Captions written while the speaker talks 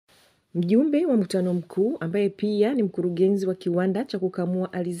Mjumbe wa mkutano mkuu ambaye pia ni mkurugenzi wa kiwanda cha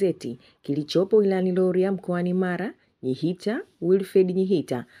kukamua alizeti kilichopo wilayani Rorya mkoani Mara, Nyihita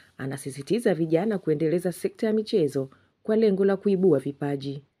Nyihita, anasisitiza vijana kuendeleza sekta ya michezo kwa lengo la kuibua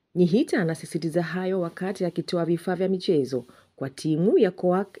vipaji. Nyihita anasisitiza hayo wakati akitoa vifaa vya michezo kwa timu ya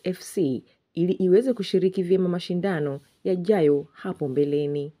Coak FC ili iweze kushiriki vyema mashindano yajayo hapo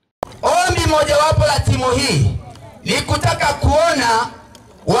mbeleni. Ombi mojawapo la timu hii ni kutaka kuona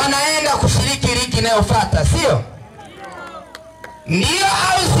wanaenda kushiriki ligi inayofuata, sio? Ndio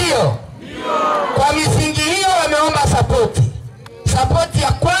au sio? Kwa misingi hiyo wameomba sapoti. Sapoti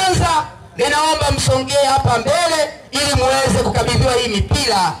ya kwanza ninaomba msongee hapa mbele ili muweze kukabidhiwa hii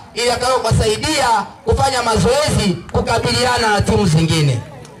mipira ili atakayowasaidia kufanya mazoezi kukabiliana na timu zingine.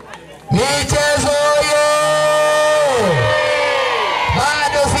 Michezo ye!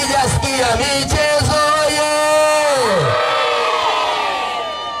 Bado sijasikia michezo ye!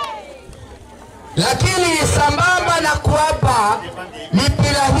 Lakini sambamba na kuwapa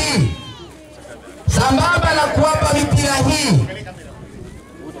mipira hii,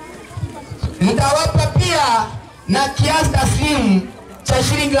 nitawapa pia na kiasi taslimu cha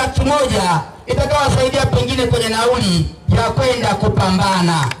shilingi 100,000 itakayowasaidia pengine kwenye nauli ya kwenda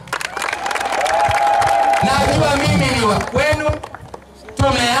kupambana. Najua mimi ni wa kwenu,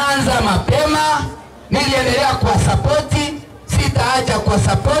 tumeanza mapema, niliendelea kwa sapoti, sitaacha kwa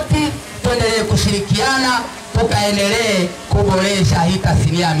sapoti, tuendelee kushirikiana, tukaendelee kuboresha hii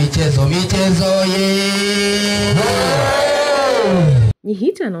tasnia ya michezo. Michezo ye!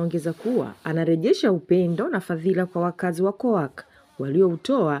 Nyihita anaongeza kuwa anarejesha upendo na fadhila kwa wakazi wa Coak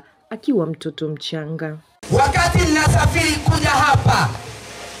walioutoa akiwa mtoto mchanga. Wakati ninasafiri kuja hapa,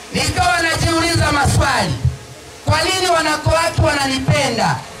 nikawa najiuliza maswali. Kwa nini wanakoaki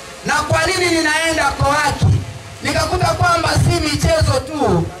wananipenda? Na kwa nini ninaenda Coak? Nikakuta kwamba si michezo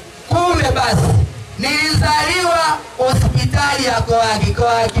tu, kumbe basi nilizaliwa hospitali ya Coak.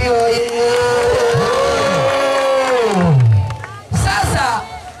 Coak sasa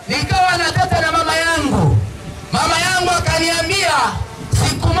nikawa nateta na mama yangu. Mama yangu akaniambia,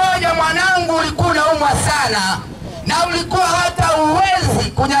 siku moja mwanangu ulikuwa unaumwa sana na ulikuwa hata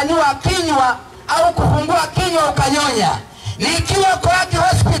uwezi kunyanyua kinywa au kufungua kinywa ukanyonya. Nikiwa Coak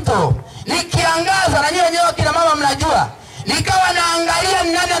hospital, nikiangaza na nyewe kina mama mnajua, nikawa naangalia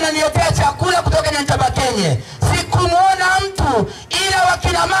ni nani ananiletea chakula kutoka Nyantabakenye. Sikumuona mtu ila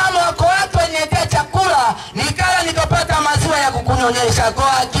wakina mama wa Coak waliniletea chakula, nikala nikapata maziwa ya kukunyonyesha.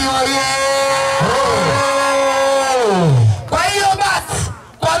 Coak oye! Kwa hiyo basi,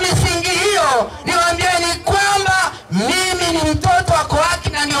 kwa misingi hiyo niwaambieni kwamba mimi ni mtoto wa Coak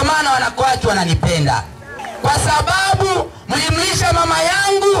na ndio maana wanakoaki wananipenda. Kwa sababu mlimlisha mama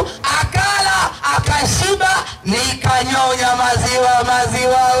yangu, akala, akashiba, nikanyonya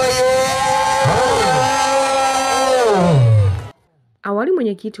maziwa oye! Awali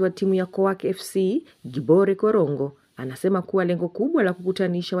mwenyekiti wa timu ya Coak FC, Gibore Korongo, anasema kuwa lengo kubwa la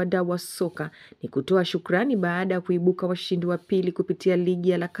kukutanisha wadau wa soka ni kutoa shukrani baada ya kuibuka washindi wa pili kupitia ligi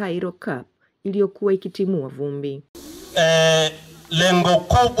ya la Cairo Cup iliyokuwa ikitimua vumbi. Lengo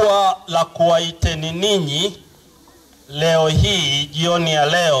kubwa la kuwaiteni ninyi leo hii, jioni ya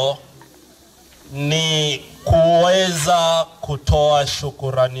leo, ni kuweza kutoa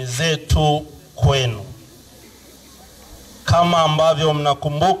shukurani zetu kwenu. Kama ambavyo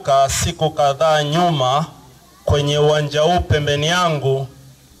mnakumbuka, siku kadhaa nyuma kwenye uwanja huu pembeni yangu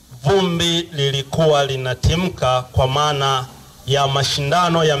vumbi lilikuwa linatimka, kwa maana ya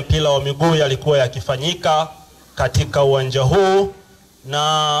mashindano ya mpira wa miguu yalikuwa yakifanyika katika uwanja huu,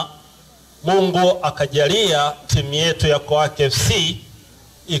 na Mungu akajalia timu yetu ya Coak FC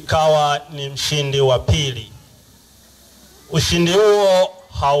ikawa ni mshindi wa pili. Ushindi huo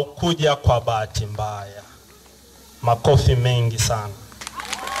haukuja kwa bahati mbaya. Makofi mengi sana.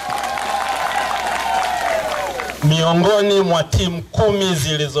 Miongoni mwa timu 10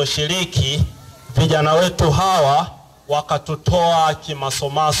 zilizoshiriki, vijana wetu hawa wakatutoa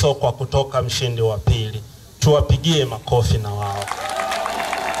kimasomaso kwa kutoka mshindi wa pili. Tuwapigie makofi na wao.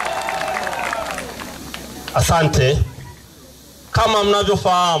 Asante. Kama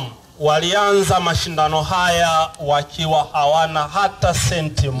mnavyofahamu, walianza mashindano haya wakiwa hawana hata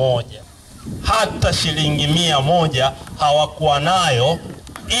senti moja, hata shilingi 100 hawakuwa nayo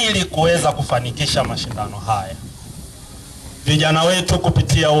ili kuweza kufanikisha mashindano haya. Vijana wetu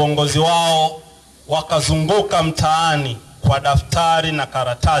kupitia uongozi wao wakazunguka mtaani kwa daftari na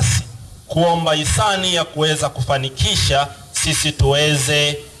karatasi kuomba hisani ya kuweza kufanikisha sisi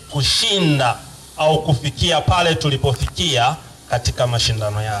tuweze kushinda au kufikia pale tulipofikia katika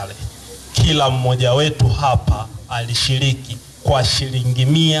mashindano yale. Kila mmoja wetu hapa alishiriki kwa shilingi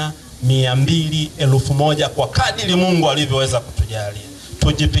 100 200, 1000 kwa kadiri Mungu alivyoweza kutujalia.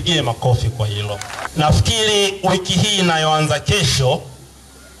 Tujipigie makofi kwa hilo. Nafikiri wiki hii inayoanza kesho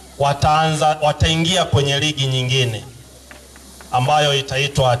wataingia kwenye ligi nyingine ambayo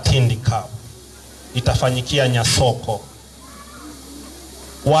itaitwa Tindi Cup. Itafanyikia Nyasoko.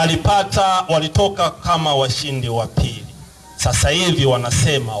 Walitoka kama washindi wa pili. Sasa hivi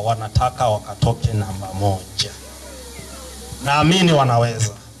wanasema wanataka wakatoke namba 1. Naamini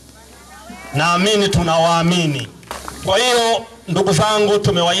wanaweza. Naamini tunawaamini. Kwa hiyo ndugu zangu,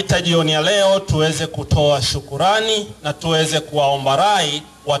 tumewaita jioni ya leo tuweze kutoa shukurani na tuweze kuwaomba rai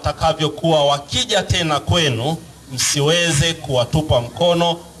watakavyokuwa wakija tena kwenu, msiweze kuwatupa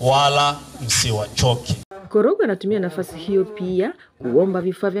mkono wala msiwachoke. Rorya anatumia nafasi hiyo pia kuomba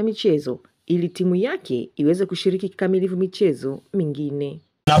vifaa vya michezo ili timu yake iweze kushiriki kikamilifu michezo mingine.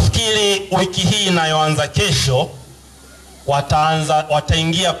 Nafikiri wiki hii inayoanza kesho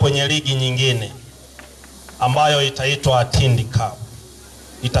wataingia kwenye ligi nyingine ambayo itaitwa Tindi Cup.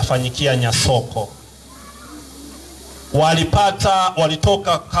 Itafanyikia Nyasoko.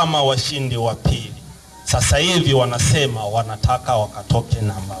 Walitoka kama washindi wa pili. Sasa hivi wanasema wanataka wakatoke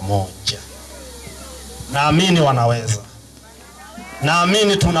namba 1. Naamini wanaweza.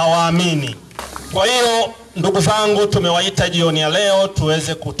 Naamini tunawaamini. Kwa hiyo ndugu zangu, tumewaita jioni ya leo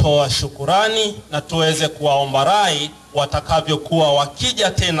tuweze kutoa shukurani na tuweze kuwaomba rai watakavyokuwa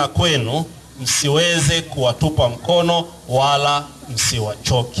wakija tena kwenu, msiweze kuwatupa mkono wala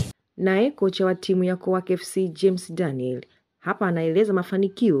msiwachoke. Naye kocha wa timu ya Kuunga FC James Daniel hapa anaeleza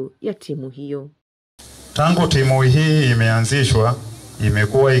mafanikio ya timu hiyo. Tangu timu hii imeanzishwa,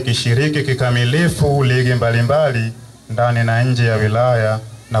 imekuwa ikishiriki kikamilifu ligi mbalimbali ndani na nje ya wilaya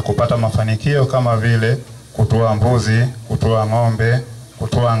na kupata mafanikio kama vile kutoa mbuzi, kutoa ng'ombe,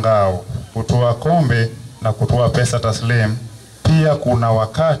 kutoa ngao, kutoa kombe na kutoa pesa taslim. Pia kuna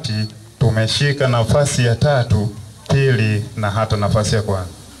wakati tumeshika nafasi ya 3, pili na hata nafasi ya 1.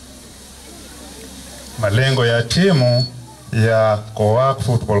 Malengo ya timu ya Kuunga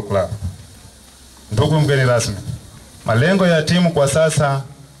Football Club. Ndugu mgeni rasmi, malengo ya timu kwa sasa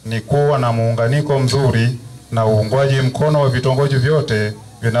ni kuwa na muunganiko mzuri na uungwaji mkono wa vitongoji vyote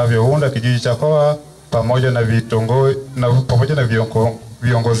vinavyounda kijiji cha Kuunga pamoja na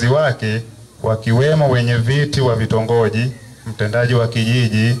viongozi wake, wakiwemo wenye viti wa vitongoji, mtendaji wa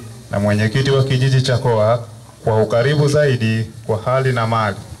kijiji na mwenyekiti wa kijiji cha Kuunga kwa ukaribu zaidi kwa hali na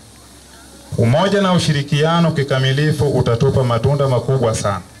mali. Umoja na ushirikiano kikamilifu utatupa matunda makubwa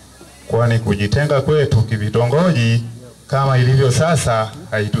sana, kwani kujitenga kwetu kivitongoji kama ilivyo sasa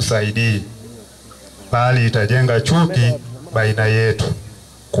haitusaidii, bali itajenga chuki baina yetu.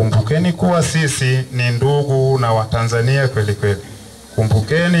 Kumbukeni kuwa sisi ni ndugu na Watanzania kweli kweli.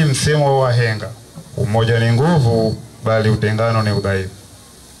 Kumbukeni msemo wa wahenga, umoja ni nguvu bali utengano ni udhaifu.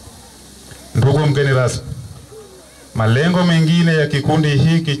 Ndugu mgeni rasmi, malengo mengine ya kikundi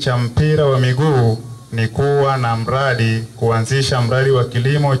hiki cha mpira wa miguu ni kuwa na kuanzisha mradi wa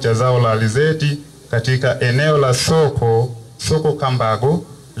kilimo cha zao la alizeti katika eneo la soko Kambago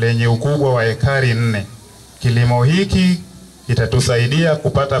lenye ukubwa wa ekari 4. Kilimo hiki kitatusaidia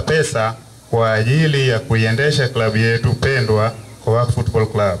kupata pesa kwa ajili ya kuiendesha klabu yetu pendwa Kuunga Football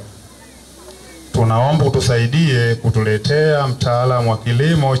Club. Tunaomba utusaidie kutuletea mtaalamu wa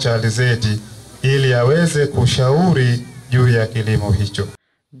kilimo cha alizeti ili aweze kushauri juu ya kilimo hicho.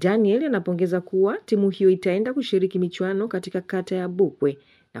 Daniel anapongeza kuwa timu hiyo itaenda kushiriki michuano katika kata ya Bukwe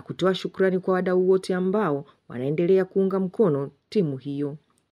na kutoa shukrani kwa wadau wote ambao wanaendelea kuunga mkono timu hiyo.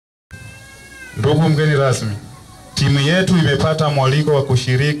 Ndugu mgeni rasmi, timu yetu imepata mwaliko wa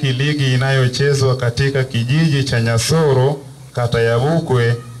kushiriki ligi inayochezwa katika kijiji cha Nyasoro, kata ya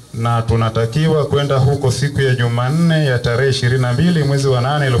Bukwe, na tunatakiwa kwenda huko siku ya Jumanne ya tarehe 22 mwezi wa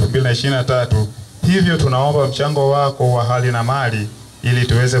 8 2023. Hivyo tunaomba mchango wako wa hali na mali ili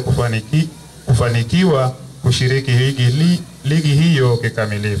tuweze kufanikiwa kushiriki ligi hiyo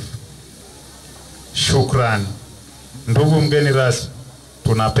kikamilifu. Shukrani. Ndugu mgeni rasmi,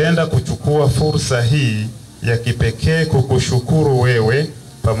 tunapenda kuchukua fursa hii ya kipekee kukushukuru wewe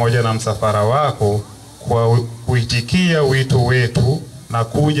pamoja na msafara wako kwa kuitikia wito wetu na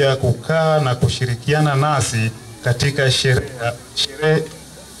kuja kukaa na kushirikiana nasi katika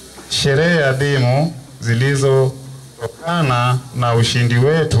sherehe adhimu zilizotokana na ushindi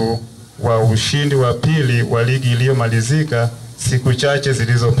wetu wa pili wa ligi iliyomalizika siku chache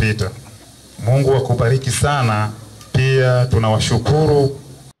zilizopita. Mungu akubariki sana. Pia tunawashukuru.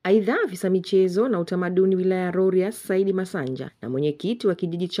 Aidha, afisa michezo na utamaduni wilaya ya Rorya Saidi Masanja na mwenyekiti wa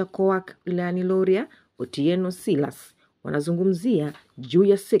kijiji cha Kuunga wilayani Rorya Otieno Silas wanazungumzia juu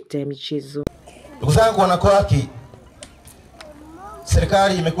ya sekta ya michezo. Ndugu zangu wana Kuunga,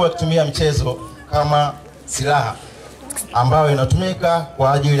 serikali imekuwa ikitumia michezo kama silaha ambayo inatumika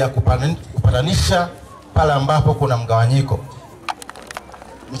kwa ajili ya kupatanisha pale ambapo kuna mgawanyiko.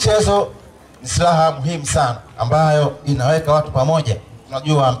 Michezo ni silaha muhimu sana ambayo inaweka watu pamoja.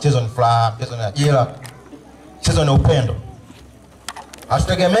 Tunajua mchezo ni furaha, mchezo ni ajira, mchezo ni upendo.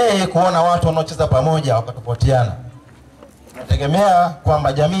 Hatutegemei kuona watu wanaocheza pamoja wakatofautiana. Tunategemea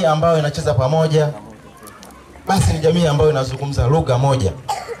kwamba jamii ambayo inacheza pamoja basi ni jamii ambayo inazungumza lugha moja.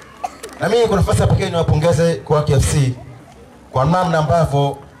 Na mimi kwa nafasi ya pekee niwapongeze kwa KFC kwa namna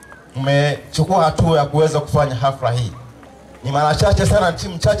ambavyo mmechukua hatua ya kuweza kufanya hafla hii. Ni mara chache sana,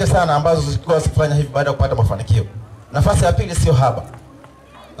 timu chache sana ambazo zilikuwa zikifanya hivi baada ya kupata mafanikio. Nafasi ya pili sio haba.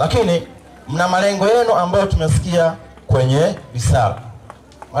 Lakini mna malengo yenu ambayo tumesikia kwenye risala.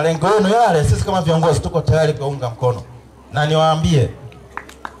 Malengo yenu yale sisi kama viongozi tuko tayari kuunga mkono. Na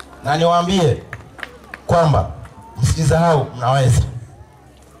niwaambie kwamba msijisahau, mnaweza.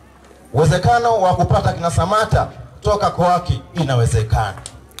 Uwezekano wa kupata kina Samata kutoka kwake inawezekana.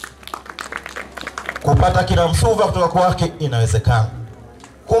 Kupata kina Msuva kutoka kwake inawezekana.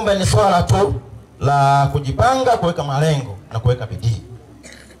 Kumbe ni swala tu la kujipanga, kuweka malengo na kuweka bidii.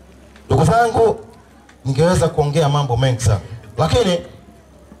 Ndugu zangu, ningeweza kuongea mambo mengi sana, lakini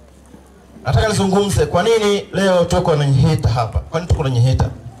nataka nizungumze kwa nini leo tuko na Nyihita hapa. Kwa nini tuko na Nyihita?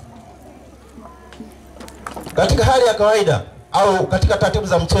 Katika hali ya kawaida au katika taratibu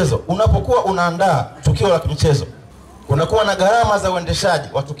za mchezo, unapokuwa unaandaa tukio la kimchezo, kunakuwa na gharama za uendeshaji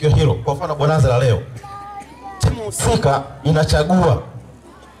wa tukio hilo. Kwa mfano bonanza la leo, timu husika inachagua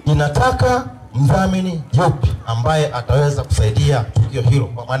inataka mdhamini yupi ambaye ataweza kusaidia tukio hilo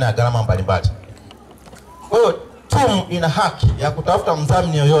kwa maana ya gharama mbalimbali. Kwa hiyo timu ina haki ya kutafuta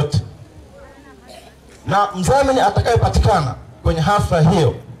mdhamini yoyote, na mdhamini atakayepatikana kwenye hafla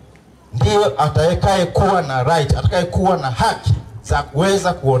hiyo ndiyo atakayekuwa na right, atakayekuwa na haki za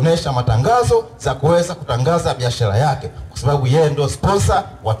kuweza kuonesha matangazo, za kuweza kutangaza biashara yake, kwa sababu yeye ndio sponsor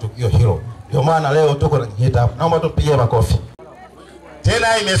wa tukio hilo. Ndio maana leo tuko na Nyihita hapa. Naomba tupige makofi.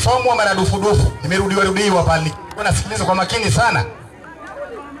 Tena imesomwa maradufudufu, imerudiwa pale. Nasikiliza kwa makini sana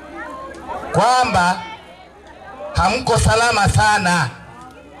kwamba hamko salama sana.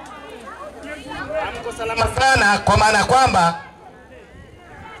 Hamko salama sana kwa maana kwamba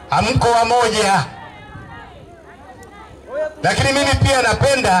hamko wamoja. Lakini mimi pia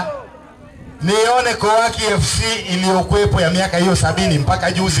napenda nione Kowaki FC iliyokuwepo ya miaka hiyo 70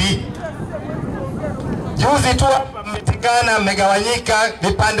 mpaka juzi. Juzi tu mmetikana, mmegawanyika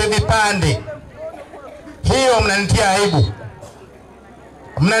vipande. Hiyo mnanitia aibu.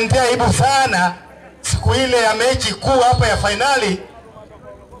 Mnanitia aibu sana. Siku ile ya mechi kuu hapa ya finali,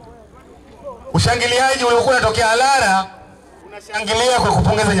 ushangiliaji uliokuwa unatokea Alara, unashangilia kwa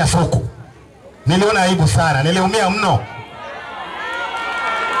kupongeza Nyasuku. Niliona aibu sana, niliumia mno.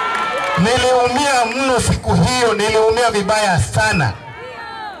 Niliumia mno siku hiyo, niliumia vibaya sana.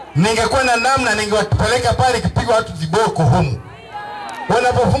 Ningekuwa na namna ningewapeleka pale kupigwa watu viboko humu.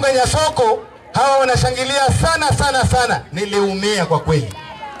 Wanapofunga Nyasoko, hawa wanashangilia sana. Niliumia kwa kweli.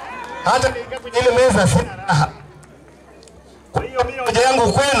 Hata nikikaa kwenye ile meza sina raha. Kwa hiyo mimi hoja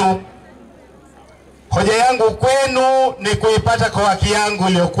yangu kwenu ni kuipata Kowaki yangu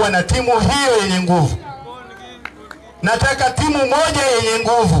iliyokuwa na timu hiyo yenye nguvu. Nataka timu moja yenye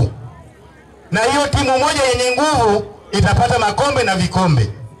nguvu. Na hiyo timu moja yenye nguvu itapata makombe na vikombe.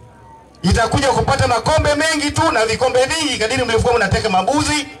 Itakuja kupata makombe mengi tu na vikombe vingi kadiri mlivyokuwa mnateka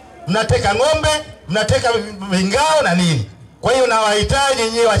mabuzi, mnateka ng'ombe, mnateka vingao na nini. Kwa hiyo nawahitaji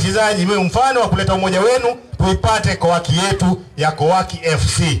nyinyi wachezaji mwe mfano wa kuleta umoja wenu, tuipate Kowaki yetu ya Kowaki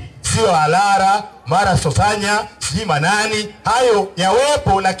FC. Sio Alara, mara Sosanya, sijui manani, hayo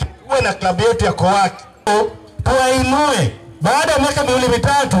yawepo, lakini uwe na klabu yetu ya Kowaki. Tuwainue. Baada ya miaka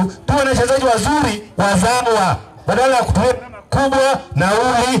 2-3 tuwe na wachezaji wazuri wazawa. Badala ya kutumia kubwa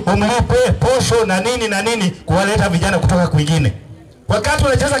nauli umlipe posho na nini kuwaleta vijana kutoka kwingine. Wakati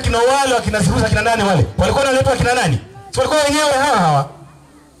wanacheza kina wale wakina Sirusa kina nani wale, walikuwa wanaletwa kina nani? Si walikuwa wenyewe hawa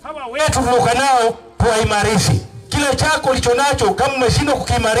wetu tulioka nao. Tuwaimarishe. Kile chako ulichonacho, kama umeshindwa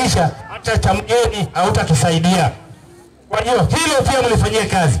kukiimarisha, hata cha mgeni hautakisaidia. Kwa hiyo hilo pia mlifanyie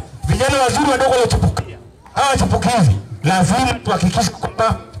kazi. Vijana wazuri wadogo waliochipukia, hawa chipukizi, lazima tuhakikishe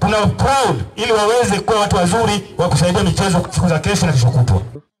kwamba tuna proud ili waweze kuwa watu wazuri wa kusaidia michezo siku za kesho na kesho kutwa.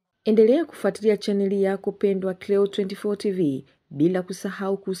 Endelea kufuatilia chaneli yako pendwa Cleo 24 TV bila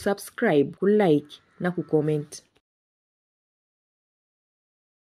kusahau kusubscribe, kulike na kucomment.